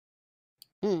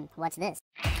What's this?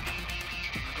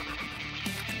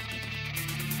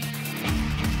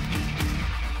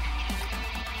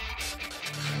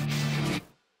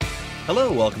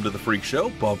 Hello, welcome to the Freak Show.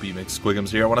 Bumpy McSquigums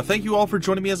here. I want to thank you all for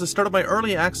joining me as I started my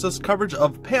early access coverage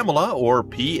of P.A.M.E.L.A, or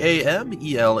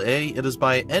P.A.M.E.L.A. It is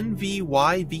by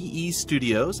NVYVE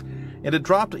Studios, and it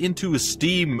dropped into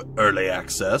Steam Early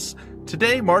Access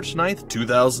today, March 9th,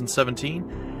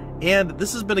 2017. And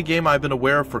this has been a game I've been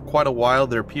aware of for quite a while.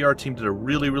 Their PR team did a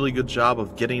really good job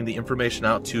of getting the information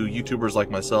out to YouTubers like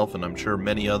myself, and I'm sure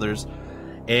many others.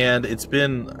 And it's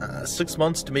been 6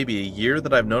 months to maybe a year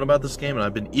that I've known about this game, and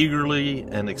I've been eagerly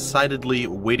and excitedly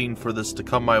waiting for this to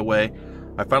come my way.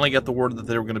 I finally got the word that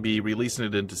they were going to be releasing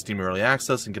it into Steam Early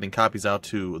Access and getting copies out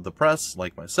to the press,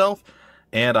 like myself.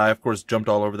 And I, of course, jumped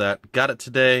all over that. Got it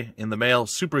today in the mail.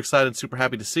 Super excited, super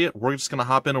happy to see it. We're just going to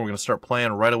hop in and we're going to start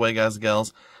playing right away, guys and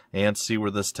gals, and see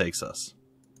where this takes us.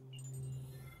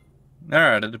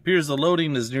 Alright, it appears the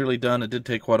loading is nearly done. It did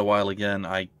take quite a while again.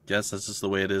 I guess that's just the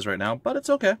way it is right now, but it's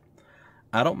okay.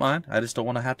 I don't mind. I just don't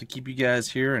want to have to keep you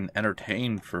guys here and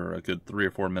entertained for a good 3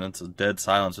 or 4 minutes of dead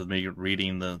silence with me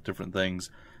reading the different things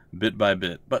bit by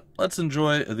bit. But let's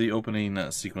enjoy the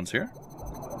opening sequence here.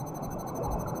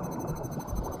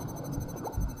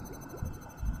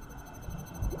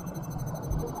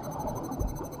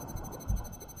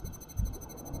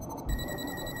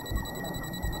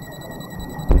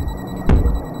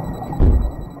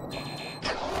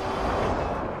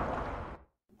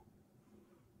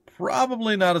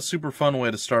 Probably not a super fun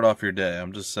way to start off your day,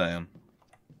 I'm just saying.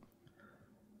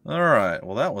 Alright,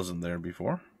 well that wasn't there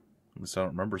before. At least I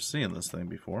don't remember seeing this thing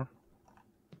before.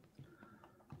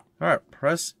 Alright,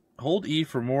 hold E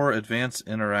for more advanced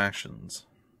interactions.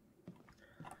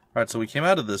 Alright, so we came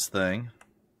out of this thing.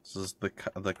 This is the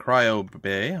cryo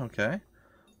bay, okay.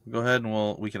 We'll go ahead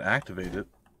and we can activate it.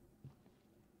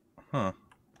 Huh.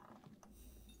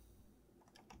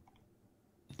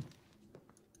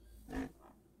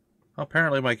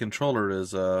 Apparently my controller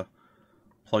is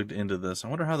plugged into this. I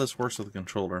wonder how this works with the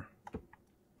controller.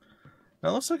 Now,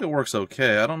 it looks like it works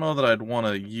okay. I don't know that I'd want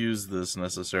to use this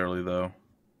necessarily, though.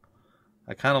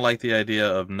 I kind of like the idea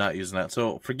of not using that.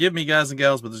 So, forgive me, guys and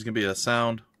gals, but there's going to be a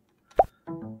sound.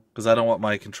 Because I don't want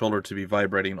my controller to be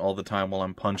vibrating all the time while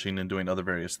I'm punching and doing other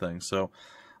various things. So,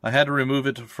 I had to remove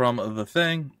it from the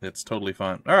thing. It's totally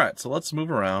fine. Alright, so let's move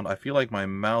around. I feel like my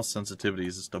mouse sensitivity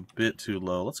is just a bit too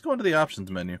low. Let's go into the options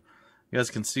menu. You guys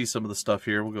can see some of the stuff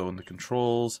here. We'll go into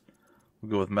controls.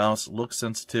 We'll go with mouse look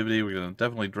sensitivity. We're going to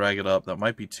definitely drag it up. That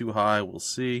might be too high. We'll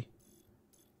see.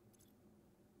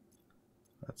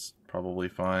 That's probably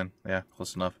fine. Yeah,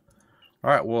 close enough.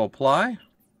 Alright, we'll apply.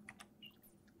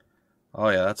 Oh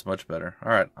yeah, that's much better.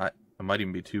 Alright, it might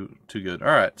even be too good.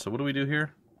 Alright, so what do we do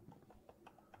here?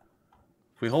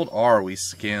 If we hold R, we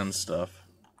scan stuff.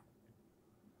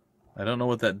 I don't know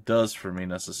what that does for me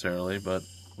necessarily, but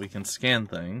we can scan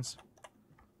things.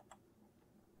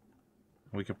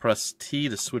 We can press T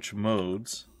to switch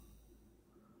modes.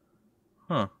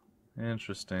 Huh.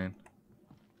 Interesting.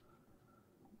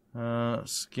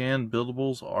 Scan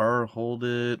buildables. R, hold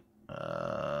it.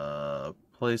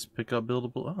 Place, pick up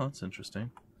buildable. Oh, that's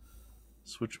interesting.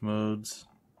 Switch modes.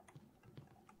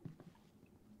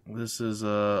 This is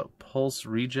pulse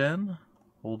regen.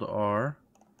 Hold R.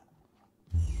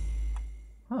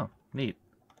 Huh. Neat.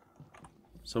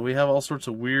 So we have all sorts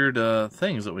of weird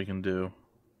things that we can do.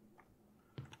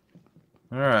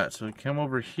 Alright, so we come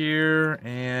over here,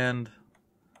 and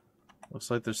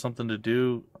looks like there's something to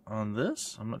do on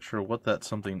this. I'm not sure what that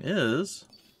something is.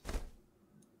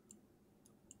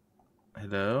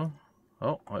 Hello?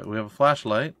 Oh, wait, we have a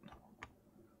flashlight.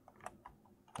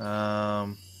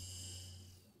 I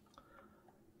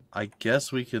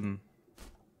guess we can...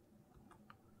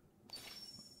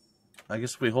 I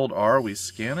guess if we hold R, we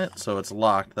scan it, so it's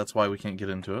locked. That's why we can't get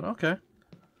into it. Okay.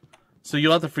 So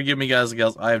you'll have to forgive me, guys and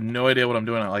gals. I have no idea what I'm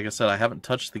doing. Like I said, I haven't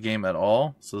touched the game at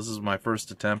all, so this is my first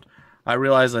attempt. I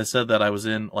realized I said that I was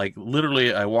in, like,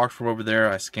 literally, I walked from over there,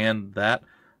 I scanned that,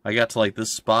 I got to, like,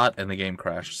 this spot, and the game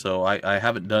crashed. So I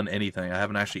haven't done anything. I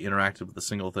haven't actually interacted with a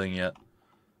single thing yet.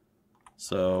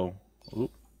 So,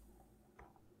 oop.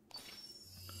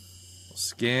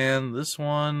 Scan. This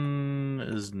one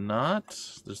is not.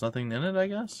 There's nothing in it, I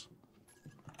guess.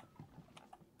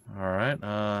 Alright,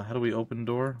 how do we open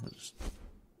door?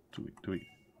 We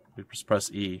just press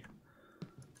E.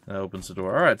 That opens the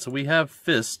door. Alright, so we have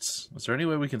fists. Is there any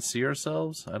way we can see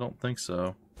ourselves? I don't think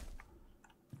so.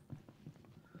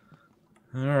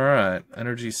 Alright,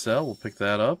 energy cell. We'll pick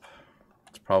that up.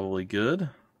 It's probably good.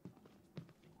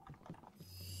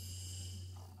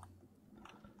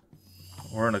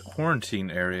 We're in a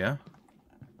quarantine area.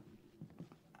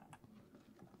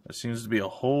 There seems to be a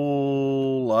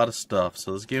whole lot of stuff.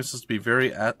 So this game's supposed to be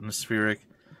very atmospheric.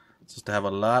 It's supposed to have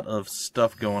a lot of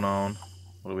stuff going on.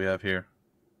 What do we have here?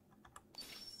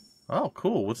 Oh,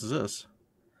 cool. What is this?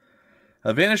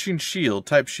 A vanishing shield,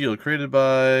 type shield, created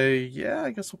by... Yeah,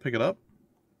 I guess we'll pick it up.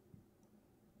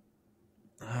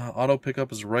 Auto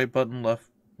pickup is right button, left...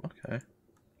 Okay.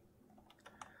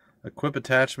 Equip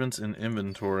attachments in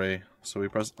inventory. So we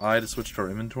press I to switch to our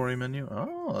inventory menu.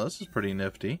 Oh, this is pretty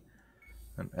nifty.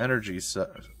 An energy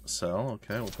cell.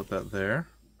 Okay, we'll put that there.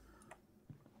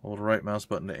 Hold right mouse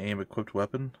button to aim equipped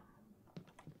weapon.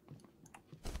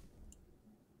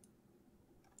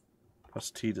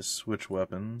 Press T to switch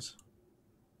weapons.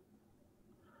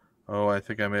 Oh, I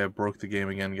think I may have broke the game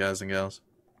again, guys and gals.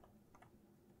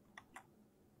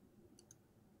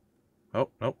 Oh,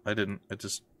 nope, I didn't. It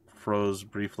just froze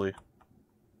briefly.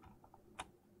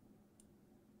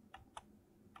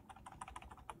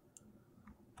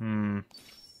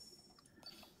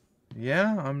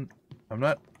 Yeah, I'm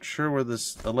not sure where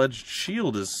this alleged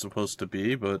shield is supposed to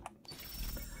be, but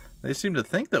they seem to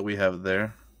think that we have it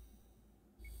there.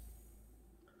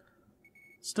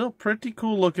 Still pretty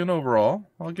cool looking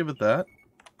overall. I'll give it that.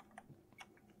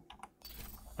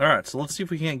 Alright, so let's see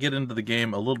if we can't get into the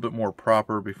game a little bit more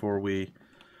proper before we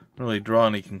really draw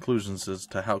any conclusions as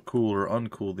to how cool or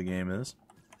uncool the game is.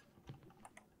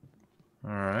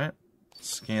 Alright.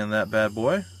 Scan that bad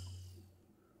boy.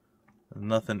 There's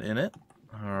nothing in it.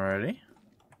 Alrighty.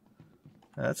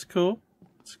 That's cool.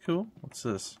 That's cool. What's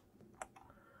this?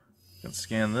 You can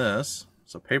scan this.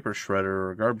 It's a paper shredder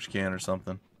or a garbage can or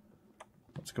something.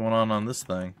 What's going on this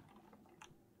thing?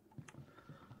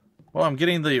 Well, I'm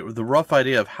getting the rough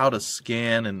idea of how to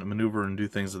scan and maneuver and do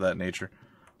things of that nature,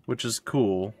 which is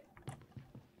cool.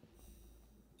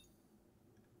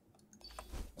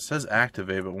 It says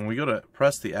activate, but when we go to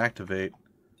press the activate,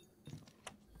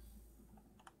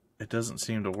 it doesn't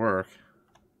seem to work.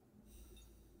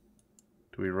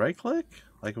 Do we right click?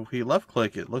 Like if we left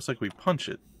click, it looks like we punch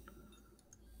it.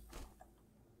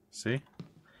 See?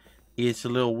 It's a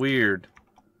little weird.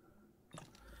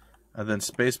 And then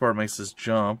spacebar makes this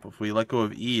jump. If we let go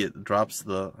of E, it drops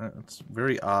the... It's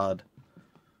very odd.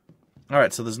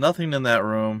 Alright, so there's nothing in that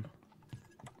room.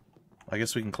 I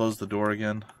guess we can close the door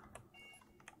again.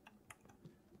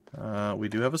 We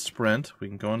do have a sprint. We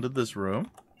can go into this room.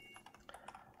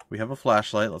 We have a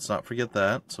flashlight. Let's not forget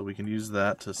that. So we can use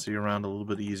that to see around a little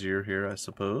bit easier here, I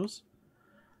suppose.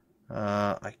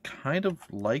 I kind of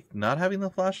like not having the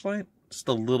flashlight. Just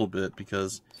a little bit,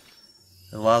 because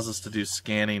it allows us to do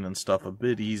scanning and stuff a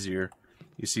bit easier.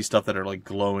 You see stuff that are like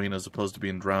glowing as opposed to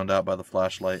being drowned out by the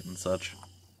flashlight and such.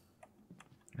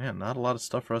 Man, not a lot of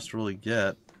stuff for us to really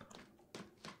get.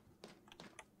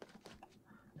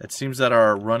 It seems that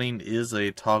our running is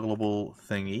a toggleable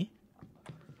thingy.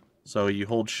 So you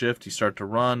hold shift, you start to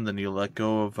run, then you let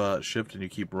go of shift and you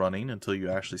keep running until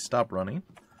you actually stop running.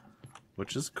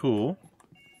 Which is cool.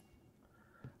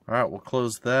 Alright, we'll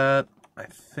close that. I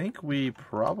think we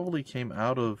probably came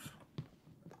out of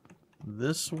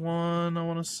this one, I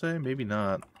want to say. Maybe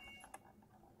not.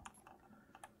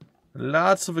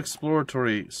 Lots of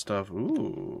exploratory stuff.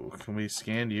 Ooh, can we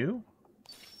scan you?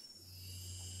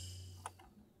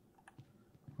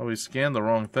 Well, we scanned the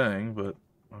wrong thing, but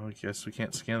I guess we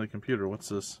can't scan the computer. What's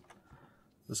this?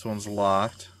 This one's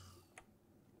locked.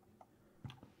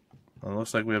 Well, it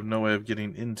looks like we have no way of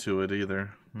getting into it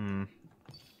either.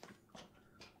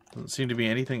 Doesn't seem to be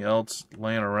anything else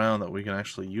laying around that we can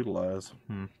actually utilize.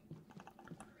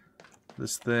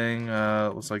 This thing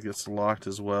looks like it's locked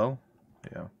as well.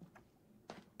 Yeah.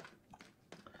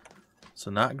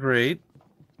 So not great.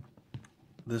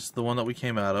 This is the one that we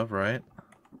came out of, right?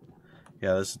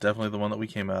 Yeah, this is definitely the one that we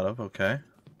came out of. Okay.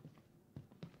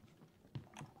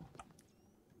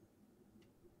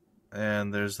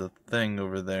 And there's the thing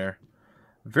over there.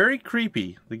 Very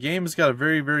creepy. The game has got a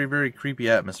very, very, very creepy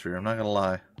atmosphere. I'm not going to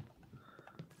lie.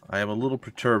 I am a little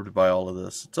perturbed by all of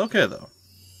this. It's okay, though.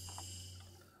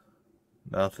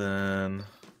 Nothing.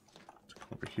 Let's go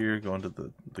over here, go into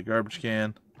the garbage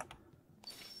can.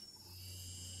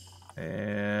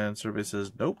 And survey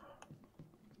says, nope.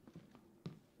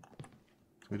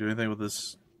 Can we do anything with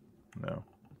this? No.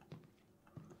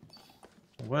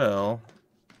 Well...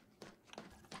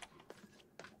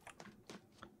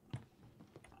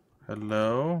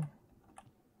 Hello?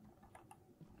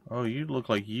 Oh, you look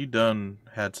like you done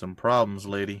had some problems,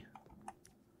 lady.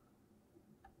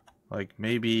 Like,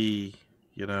 maybe,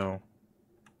 you know...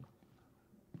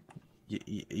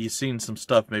 You seen some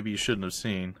stuff maybe you shouldn't have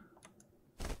seen.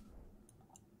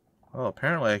 Well,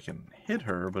 apparently I can hit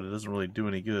her, but it doesn't really do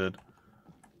any good.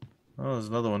 Oh, there's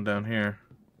another one down here.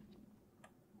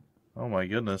 Oh my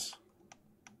goodness.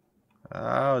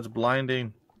 Oh, it's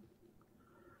blinding.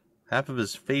 Half of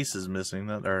his face is missing,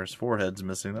 or his forehead's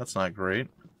missing. That's not great.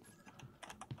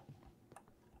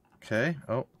 Okay.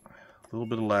 Oh, a little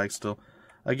bit of lag still.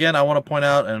 Again, I want to point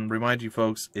out and remind you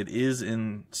folks, it is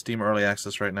in Steam Early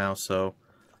Access right now, so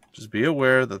just be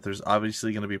aware that there's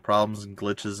obviously going to be problems and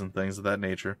glitches and things of that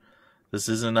nature. This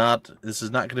is not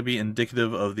going to be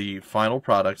indicative of the final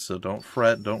product, so don't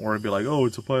fret, don't worry, be like, oh,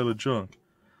 it's a pile of junk.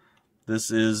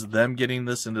 This is them getting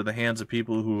this into the hands of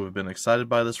people who have been excited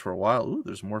by this for a while. Ooh,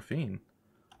 there's morphine.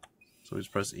 So we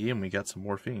just press E and we got some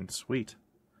morphine. Sweet.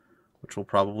 Which we'll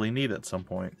probably need at some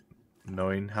point,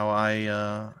 knowing how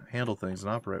I handle things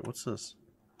and operate. What's this?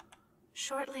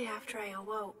 Shortly after I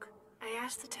awoke, I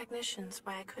asked the technicians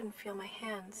why I couldn't feel my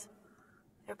hands.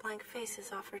 Their blank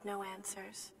faces offered no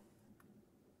answers.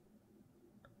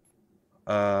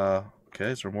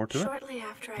 Okay, is there more to it? Shortly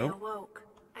after I awoke,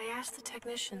 I asked the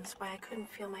technicians why I couldn't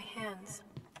feel my hands.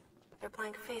 Their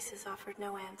blank faces offered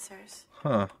no answers.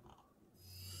 Huh.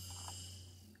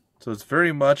 So it's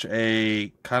very much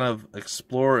a kind of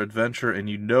explore adventure, and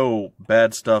you know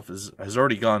bad stuff has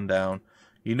already gone down.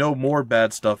 You know more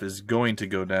bad stuff is going to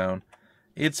go down.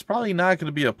 It's probably not going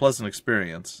to be a pleasant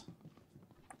experience.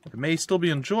 It may still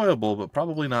be enjoyable, but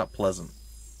probably not pleasant.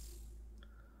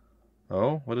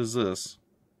 Oh, what is this?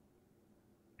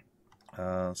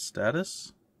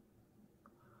 Status?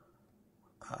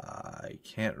 I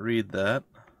can't read that.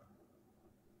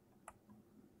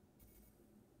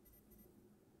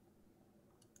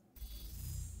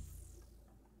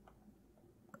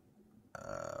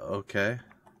 Okay.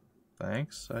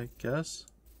 Thanks, I guess.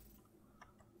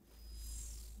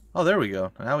 Oh, there we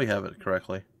go. Now we have it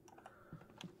correctly.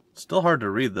 Still hard to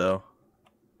read, though.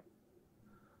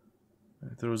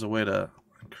 If there was a way to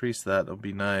increase that, it would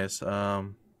be nice. Not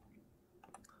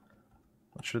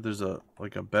sure there's a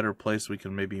better place we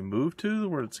can maybe move to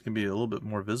where it's going to be a little bit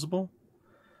more visible.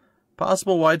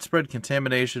 Possible widespread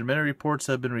contamination. Many reports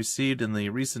have been received in the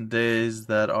recent days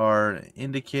that are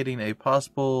indicating a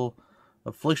possible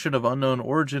affliction of unknown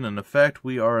origin and effect.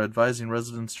 We are advising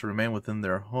residents to remain within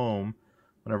their home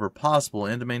whenever possible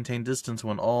and to maintain distance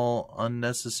when with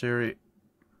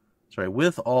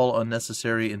all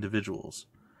unnecessary individuals.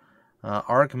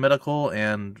 Arc Medical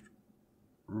and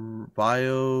Riostera,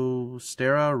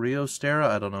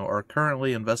 I don't know, are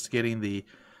currently investigating the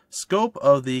scope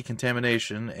of the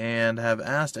contamination and have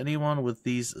asked anyone with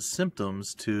these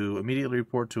symptoms to immediately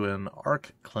report to an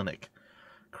ARC clinic.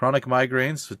 Chronic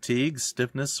migraines, fatigue,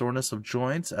 stiffness, soreness of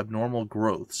joints, abnormal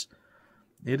growths.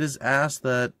 It is asked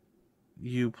that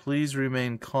you please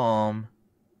remain calm.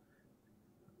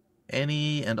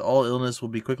 Any and all illness will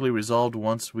be quickly resolved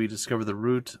once we discover the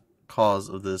root cause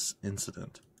of this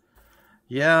incident.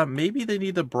 Yeah, maybe they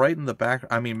need to brighten the back.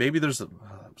 I mean, maybe there's that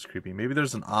was creepy. Maybe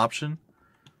there's an option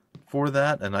for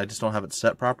that, and I just don't have it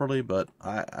set properly. But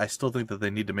I still think that they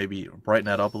need to maybe brighten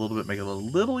that up a little bit, make it a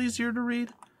little easier to read.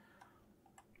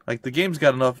 Like, the game's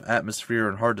got enough atmosphere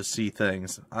and hard to see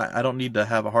things. I don't need to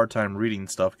have a hard time reading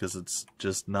stuff because it's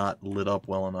just not lit up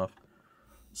well enough.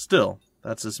 Still,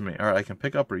 that's just me. Alright, I can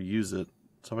pick up or use it.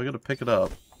 So if I go to pick it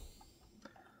up,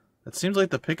 it seems like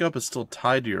the pickup is still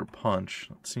tied to your punch.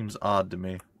 It seems odd to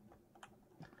me.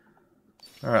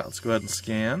 Alright, let's go ahead and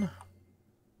scan.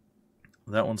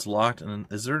 That one's locked. And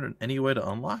is there any way to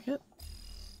unlock it?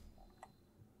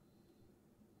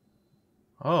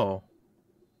 Oh.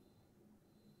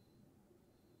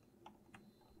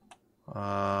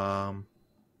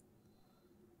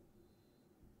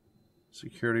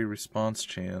 Security response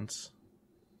chance.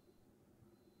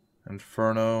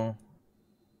 Inferno.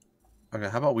 Okay,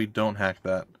 how about we don't hack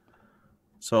that?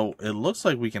 So, it looks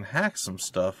like we can hack some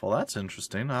stuff. Well, that's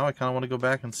interesting. Now I kind of want to go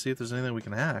back and see if there's anything we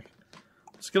can hack.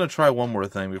 Just going to try one more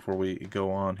thing before we go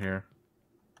on here.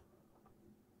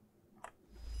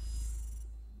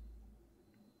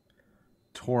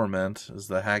 Torment is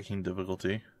the hacking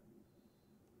difficulty.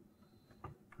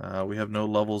 We have no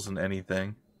levels in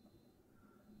anything.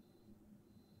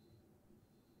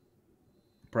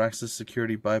 Praxis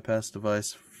Security Bypass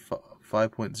Device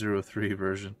 5.03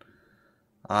 version.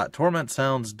 Torment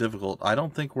sounds difficult. I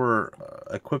don't think we're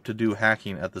equipped to do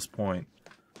hacking at this point.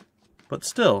 But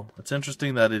still, it's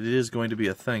interesting that it is going to be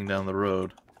a thing down the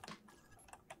road.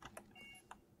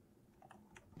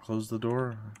 Close the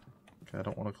door? Okay, I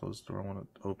don't want to close the door. I want it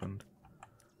opened.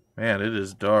 Man, it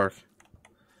is dark.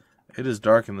 It is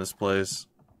dark in this place,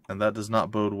 and that does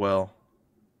not bode well.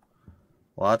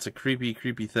 Lots of creepy,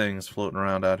 creepy things floating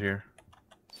around out here.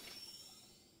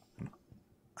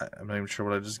 I'm not even sure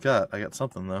what I just got. I got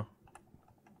something, though.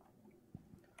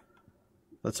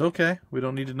 That's okay. We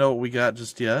don't need to know what we got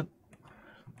just yet.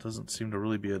 doesn't seem to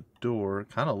really be a door.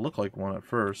 Kind of looked like one at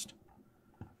first.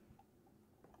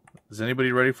 Is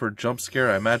anybody ready for a jump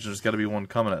scare? I imagine there's got to be one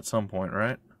coming at some point,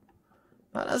 right?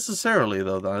 Not necessarily,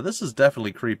 though. This is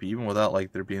definitely creepy, even without,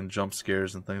 like, there being jump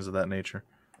scares and things of that nature.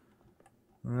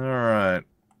 Alright.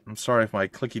 I'm sorry if my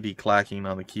clickety-clacking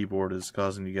on the keyboard is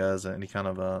causing you guys any kind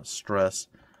of stress.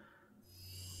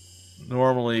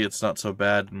 Normally, it's not so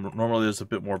bad. Normally, there's a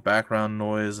bit more background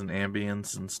noise and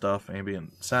ambience and stuff,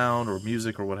 ambient sound or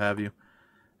music or what have you.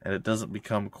 And it doesn't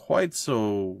become quite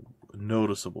so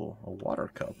noticeable. A water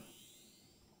cup.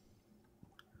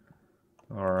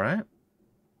 Alright.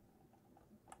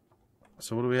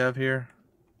 So what do we have here?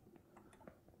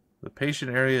 The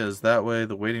patient area is that way.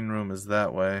 The waiting room is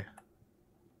that way.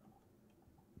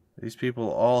 These people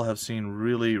all have seen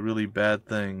really, really bad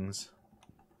things.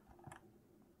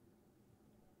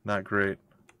 Not great.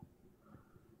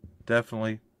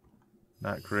 Definitely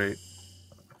not great.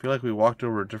 I feel like we walked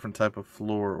over a different type of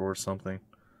floor or something.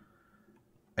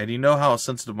 And you know how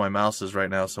sensitive my mouse is right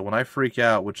now, so when I freak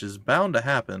out, which is bound to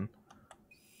happen...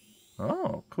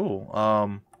 Oh, cool.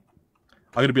 I'm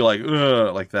gonna be like,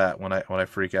 ugh, like that when I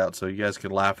freak out, so you guys can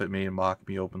laugh at me and mock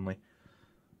me openly.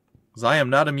 Because I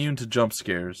am not immune to jump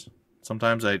scares.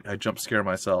 Sometimes I jump scare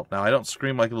myself. Now, I don't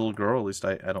scream like a little girl, at least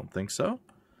I don't think so.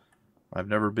 I've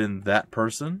never been that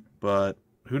person, but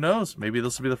who knows? Maybe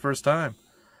this will be the first time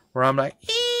where I'm like,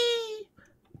 ee!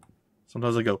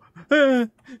 Sometimes I go, ah,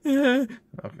 ah.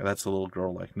 Okay, that's a little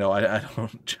girl-like. No, I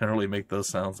don't generally make those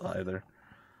sounds either.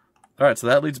 Alright, so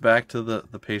that leads back to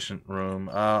the patient room.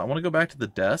 I want to go back to the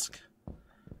desk,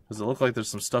 because it looks like there's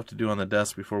some stuff to do on the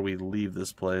desk before we leave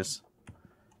this place.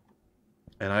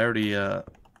 And I already, yeah,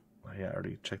 I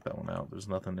already checked that one out. There's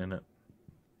nothing in it.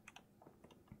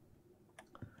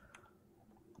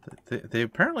 They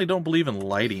apparently don't believe in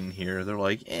lighting here. They're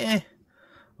like,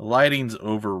 lighting's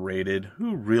overrated.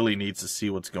 Who really needs to see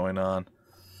what's going on?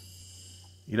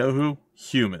 You know who?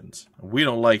 Humans. We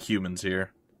don't like humans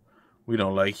here. We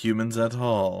don't like humans at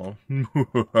all.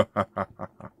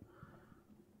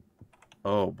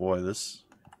 Oh boy, this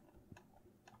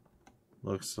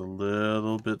looks a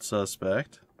little bit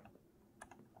suspect.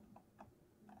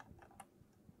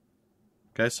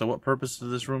 Okay, so what purpose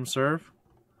does this room serve?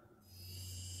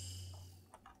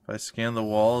 If I scan the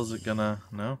wall, is it gonna...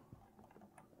 No?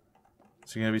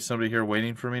 Is there gonna be somebody here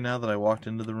waiting for me now that I walked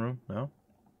into the room? No?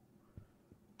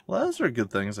 Well, those are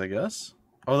good things, I guess.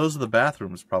 Oh, those are the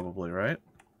bathrooms, probably, right?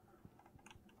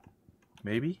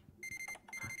 Maybe?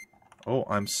 Oh,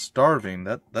 I'm starving.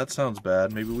 That sounds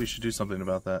bad. Maybe we should do something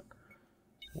about that.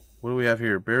 What do we have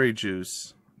here? Berry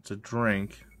juice. It's a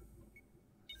drink.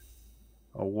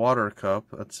 A water cup.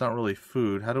 That's not really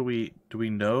food. How do we... Do we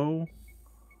know...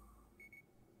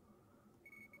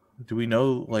 Do we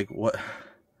know, like, what...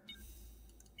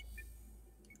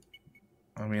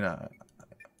 I mean,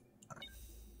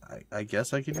 I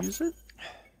guess I could use it?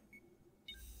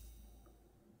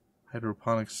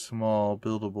 Hydroponic small,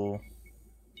 buildable.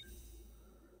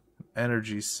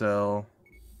 Energy cell.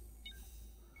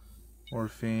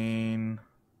 Morphine.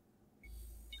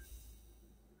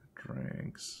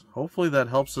 Drinks. Hopefully that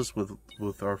helps us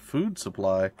with our food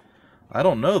supply. I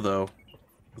don't know, though.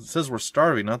 It says we're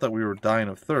starving, not that we were dying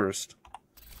of thirst.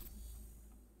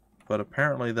 But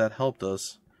apparently that helped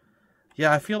us.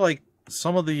 Yeah, I feel like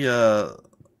some of the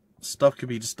stuff could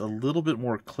be just a little bit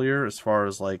more clear as far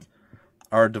as, like,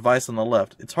 our device on the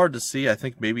left. It's hard to see. I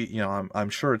think maybe, you know, I'm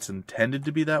sure it's intended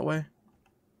to be that way.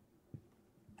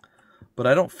 But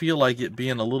I don't feel like it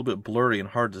being a little bit blurry and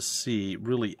hard to see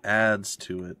really adds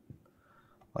to it.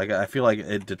 Like, I feel like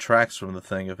it detracts from the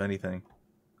thing, if anything.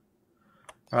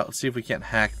 Alright, let's see if we can't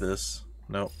hack this.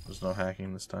 Nope, there's no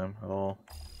hacking this time at all.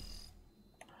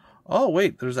 Oh,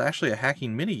 wait, there's actually a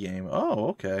hacking minigame. Oh,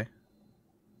 okay.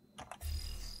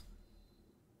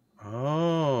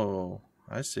 Oh,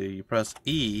 I see. You press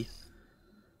E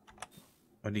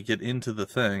when you get into the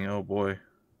thing. Oh, boy.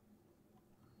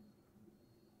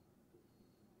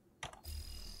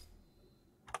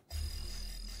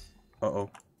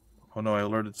 Uh-oh. Oh, no, I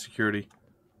alerted security.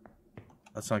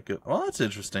 That's not good. Well, that's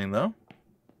interesting, though.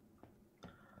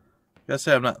 I gotta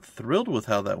say, I'm not thrilled with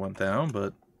how that went down,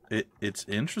 but it's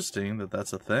interesting that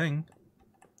that's a thing.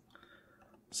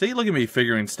 See, look at me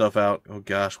figuring stuff out. Oh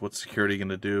gosh, what's security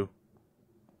gonna do?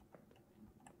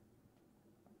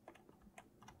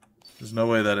 There's no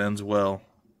way that ends well.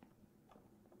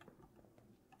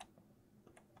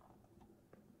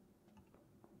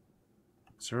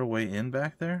 Is there a way in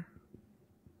back there?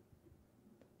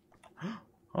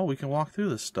 Oh, we can walk through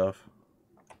this stuff.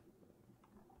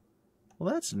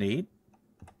 Well, that's neat.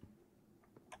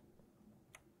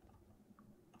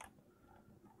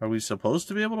 Are we supposed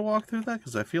to be able to walk through that?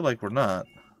 Because I feel like we're not.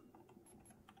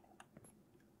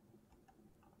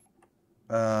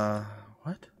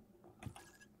 What?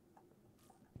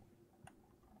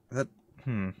 That,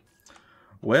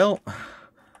 Well,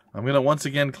 I'm going to once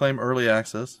again claim early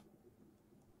access.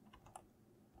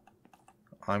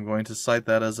 I'm going to cite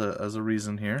that as a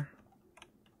reason here.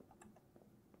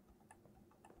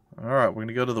 Alright, we're going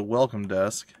to go to the welcome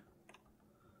desk.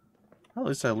 Well, at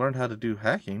least I learned how to do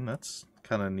hacking. That's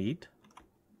kind of neat.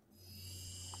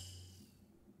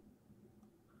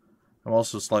 I'm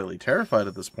also slightly terrified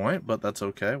at this point, but that's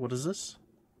okay. What is this?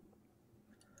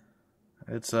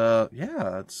 It's,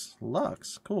 yeah, it's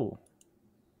Lux. Cool.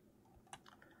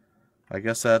 I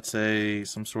guess that's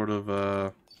some sort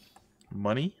of,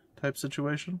 money type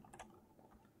situation.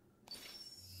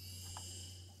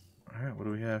 Alright, what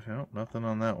do we have? Oh, nothing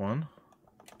on that one.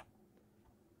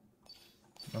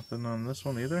 Nothing on this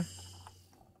one either.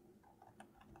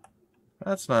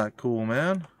 That's not cool,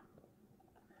 man.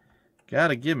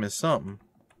 Gotta give me something.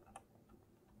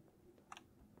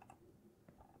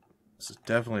 This is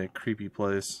definitely a creepy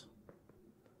place.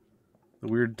 The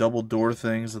weird double door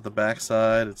things at the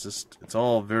backside, it's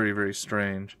all very, very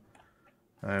strange.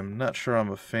 I'm not sure I'm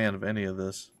a fan of any of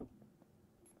this.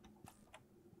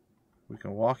 We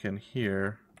can walk in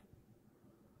here.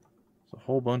 There's a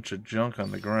whole bunch of junk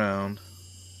on the ground.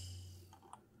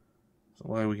 There's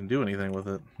no way we can do anything with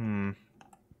it.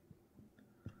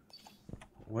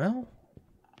 Well,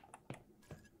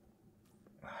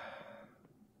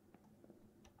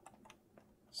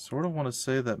 sort of want to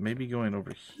say that maybe going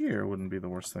over here wouldn't be the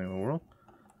worst thing in the world.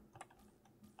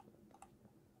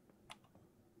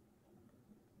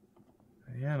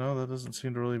 Yeah, no, that doesn't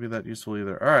seem to really be that useful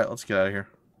either. Alright, let's get out of here.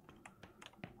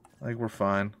 I think we're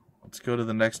fine. Let's go to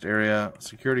the next area.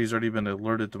 Security's already been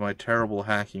alerted to my terrible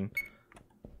hacking.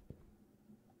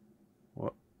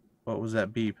 What was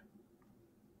that beep?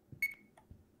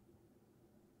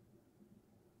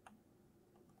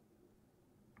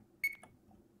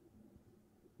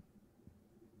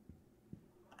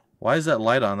 Why is that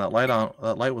light on? That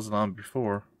light wasn't on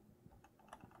before.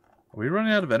 Are we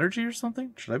running out of energy or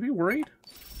something? Should I be worried?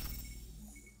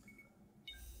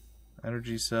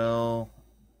 Energy cell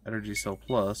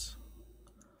plus.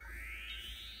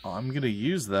 Oh, I'm gonna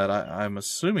use that. I'm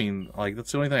assuming, like,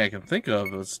 that's the only thing I can think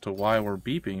of as to why we're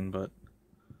beeping, but...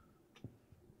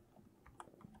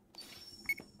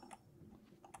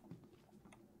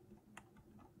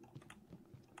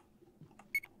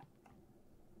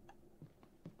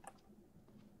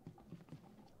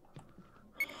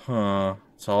 Huh.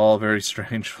 It's all very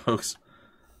strange, folks.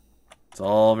 It's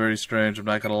all very strange, I'm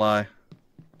not gonna lie.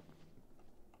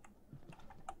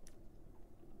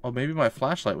 Oh, maybe my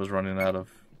flashlight was running out of...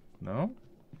 No?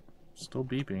 Still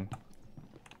beeping.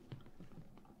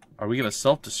 Are we gonna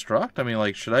self-destruct? I mean,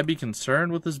 like, should I be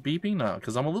concerned with this beeping? No,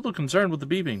 because I'm a little concerned with the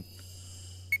beeping.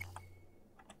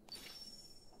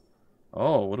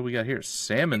 Oh, what do we got here?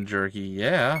 Salmon jerky,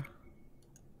 yeah.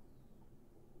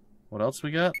 What else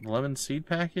we got? Lemon seed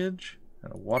package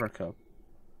and a water cup.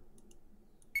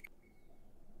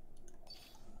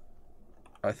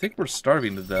 I think we're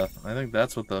starving to death. I think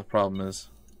that's what the problem is.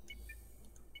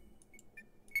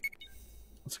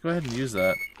 Let's go ahead and use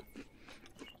that.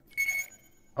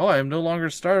 Oh, I am no longer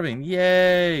starving.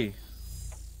 Yay!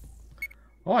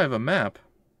 Oh, I have a map.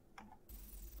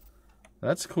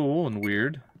 That's cool and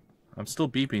weird. I'm still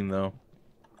beeping though.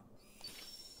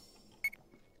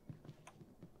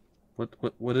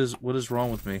 What is wrong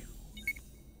with me?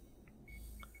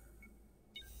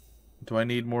 Do I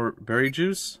need more berry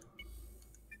juice?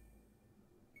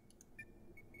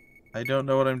 I don't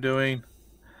know what I'm doing.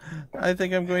 I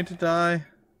think I'm going to die.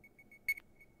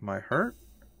 Am I hurt?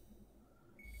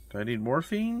 Do I need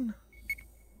morphine?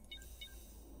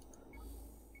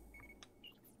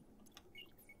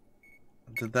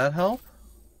 Did that help?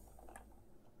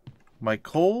 Am I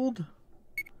cold?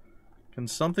 Can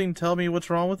something tell me what's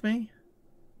wrong with me?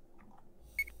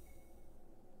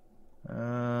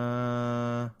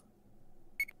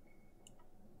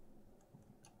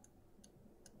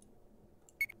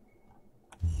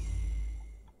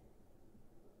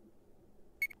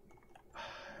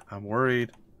 I'm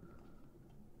worried.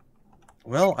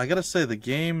 Well, I gotta say, the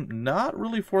game not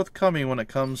really forthcoming when it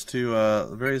comes to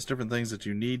various different things that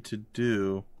you need to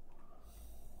do.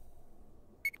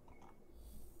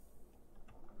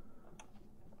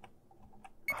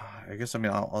 I guess, I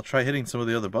mean, I'll try hitting some of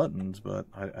the other buttons, but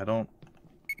I don't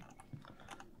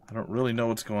really know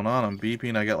what's going on. I'm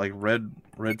beeping. I got like red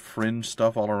fringe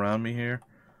stuff all around me here.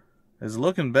 It's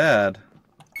looking bad.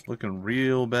 It's looking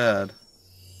real bad.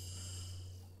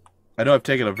 I know I've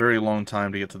taken a very long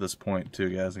time to get to this point, too,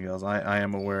 guys and gals. I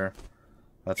am aware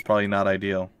that's probably not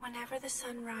ideal. Whenever the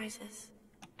sun rises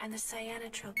and the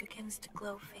cyanotrope begins to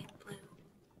glow faint blue,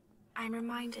 I'm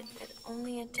reminded that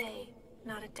only a day,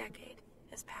 not a decade,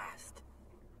 has passed.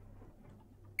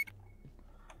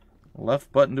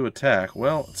 Left button to attack.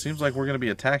 Well, it seems like we're going to be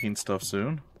attacking stuff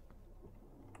soon.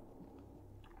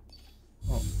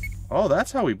 Oh,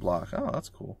 that's how we block. Oh, that's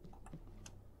cool.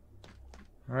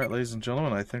 Alright, ladies and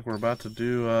gentlemen, I think we're about to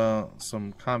do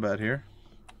some combat here.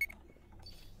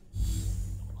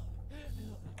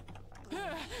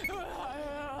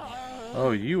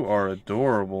 Oh, you are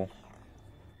adorable.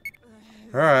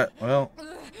 Alright, well,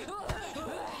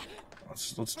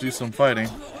 let's do some fighting.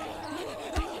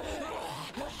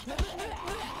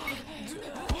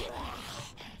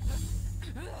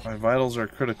 My vitals are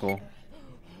critical.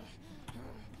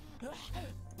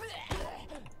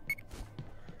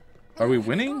 Are we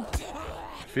winning?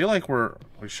 I feel like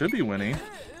we should be winning.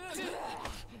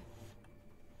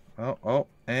 Oh,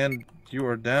 and you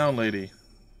are down, lady.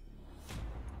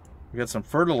 We got some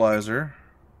fertilizer.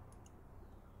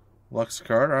 Lux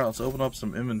card. Alright, let's open up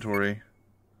some inventory.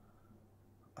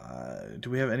 Do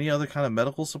we have any other kind of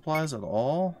medical supplies at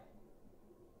all?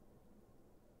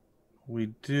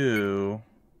 We do.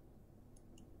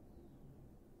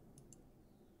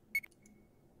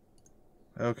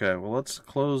 Okay, well, let's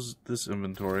close this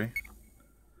inventory.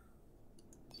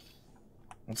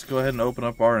 Let's go ahead and open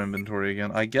up our inventory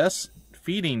again. I guess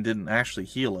feeding didn't actually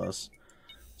heal us.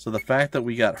 So the fact that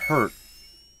we got hurt,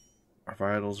 our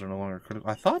vitals are no longer critical.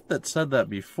 I thought that said that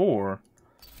before.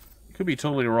 Could be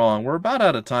totally wrong. We're about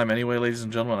out of time anyway, ladies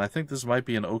and gentlemen. I think this might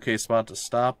be an okay spot to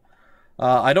stop.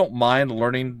 I don't mind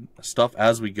learning stuff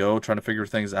as we go, trying to figure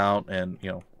things out and,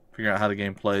 you know, figure out how the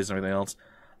game plays and everything else.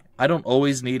 I don't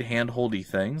always need hand-holdy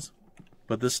things,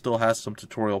 but this still has some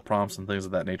tutorial prompts and things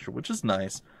of that nature, which is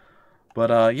nice.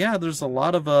 But yeah, there's a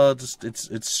lot of just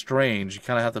it's strange. You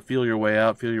kind of have to feel your way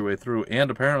out, feel your way through,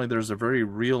 and apparently there's a very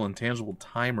real and tangible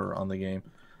timer on the game.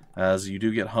 As you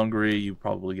do get hungry, you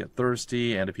probably get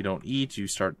thirsty, and if you don't eat, you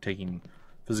start taking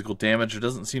physical damage. There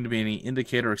doesn't seem to be any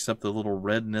indicator except the little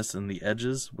redness in the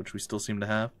edges, which we still seem to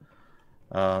have,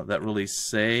 that really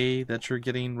say that you're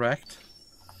getting wrecked.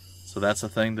 So that's a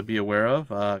thing to be aware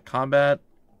of. Combat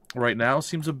right now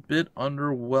seems a bit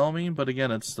underwhelming, but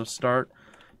again, it's the start.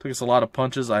 Took us a lot of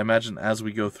punches. I imagine as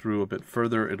we go through a bit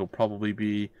further, it'll probably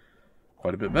be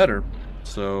quite a bit better.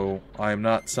 So I'm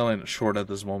not selling it short at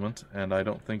this moment, and I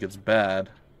don't think it's bad.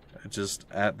 It just,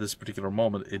 at this particular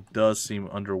moment, it does seem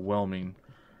underwhelming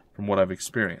from what I've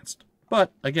experienced.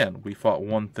 But, again, we fought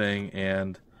one thing,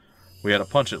 and we had to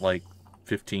punch it like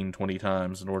 15, 20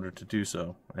 times in order to do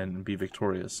so and be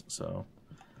victorious. So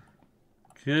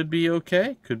could be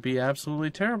okay, could be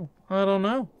absolutely terrible. I don't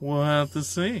know. We'll have to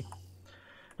see.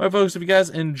 Alright, folks, if you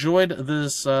guys enjoyed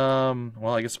this, well,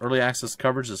 I guess early access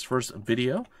coverage, this first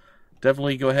video,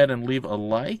 definitely go ahead and leave a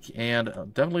like and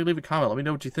definitely leave a comment. Let me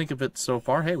know what you think of it so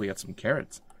far. Hey, we got some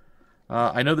carrots.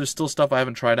 I know there's still stuff I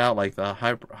haven't tried out, like the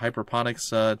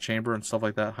hydroponics chamber and stuff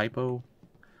like that.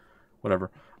 Whatever.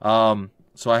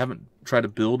 So I haven't tried to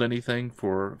build anything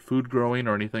for food growing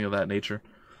or anything of that nature.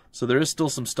 So there is still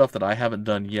some stuff that I haven't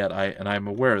done yet, and I'm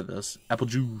aware of this. Apple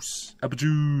juice. Apple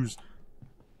juice.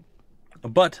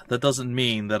 But that doesn't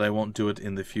mean that I won't do it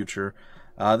in the future.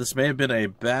 This may have been a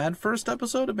bad first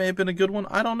episode. It may have been a good one.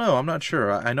 I don't know. I'm not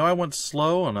sure. I know I went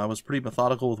slow, and I was pretty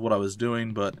methodical with what I was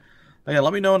doing, but again,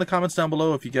 let me know in the comments down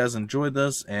below if you guys enjoyed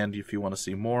this, and if you want to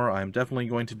see more. I'm definitely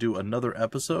going to do another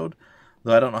episode,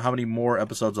 though I don't know how many more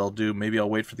episodes I'll do. Maybe I'll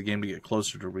wait for the game to get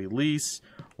closer to release,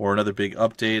 or another big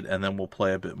update, and then we'll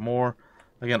play a bit more.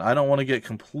 Again, I don't want to get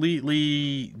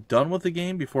completely done with the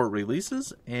game before it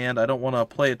releases, and I don't want to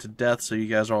play it to death so you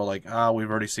guys are all like, we've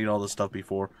already seen all this stuff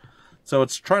before. So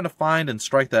it's trying to find and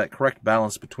strike that correct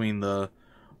balance between the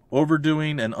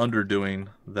overdoing and underdoing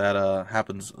that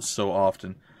happens so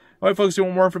often. Alright, folks, if you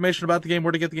want more information about the game,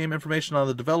 where to get the game information on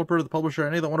the developer, the publisher,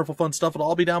 any of that wonderful fun stuff, it'll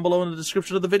all be down below in the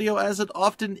description of the video, as it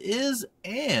often is.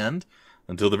 And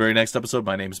until the very next episode,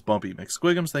 my name is Bumpy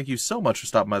McSquigums. Thank you so much for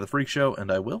stopping by the Freak Show,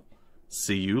 and I will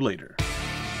see you later.